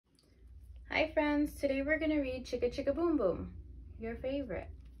Hi friends, today we're going to read Chika Chika Boom Boom, your favorite.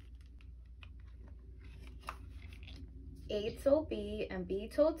 A told B and B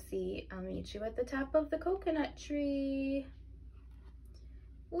told C, I'll meet you at the top of the coconut tree.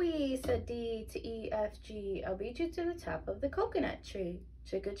 We said D to E, F, G, I'll beat you to the top of the coconut tree.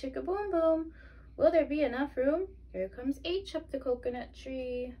 Chika Chika Boom Boom, will there be enough room? Here comes H up the coconut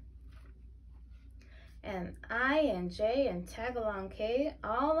tree. And I and J and tag along K,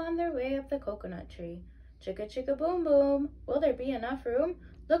 all on their way up the coconut tree. Chika Chika Boom Boom, will there be enough room?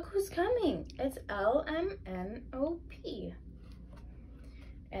 Look who's coming, it's L, M, N, O, P.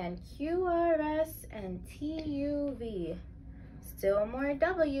 And Q, R, S, and T, U, V. Still more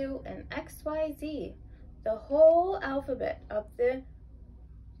W and X, Y, Z. The whole alphabet up the...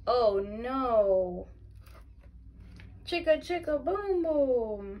 Oh no! Chika Chika Boom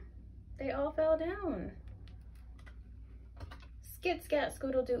Boom! They all fell down. Skit, scat,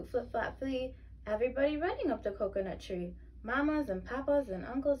 scoodle, doot, flip, flap, flee. Everybody running up the coconut tree. Mamas and papas and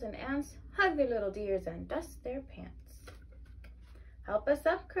uncles and aunts hug their little dears and dust their pants. Help us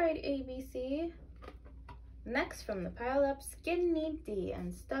up, cried ABC. Next from the pile up, skinny D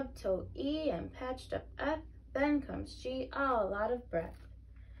and stub toe E and patched up F. Then comes G, all out of breath.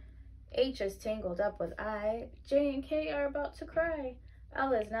 H is tangled up with I. J and K are about to cry.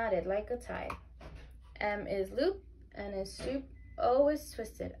 L is knotted like a tie. M is loop, N is soup, O is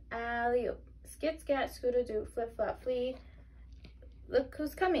twisted, alley-oop. Skit, scat, scooter, doot, flip, flop, flee. Look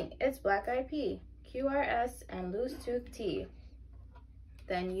who's coming, it's Black-Eyed P, Q, R, S, and Loose Tooth T.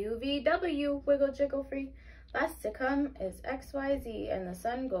 Then U, V, W, wiggle, jiggle, free. Last to come is X, Y, Z, and the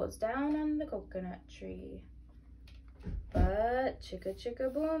sun goes down on the coconut tree. But Chika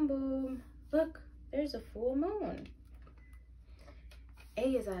Chika Boom Boom, look, there's a full moon.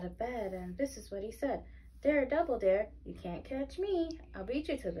 A is out of bed, and this is what he said. Dare, double dare, you can't catch me. I'll beat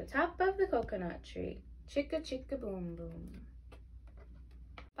you to the top of the coconut tree. Chika Chika Boom Boom.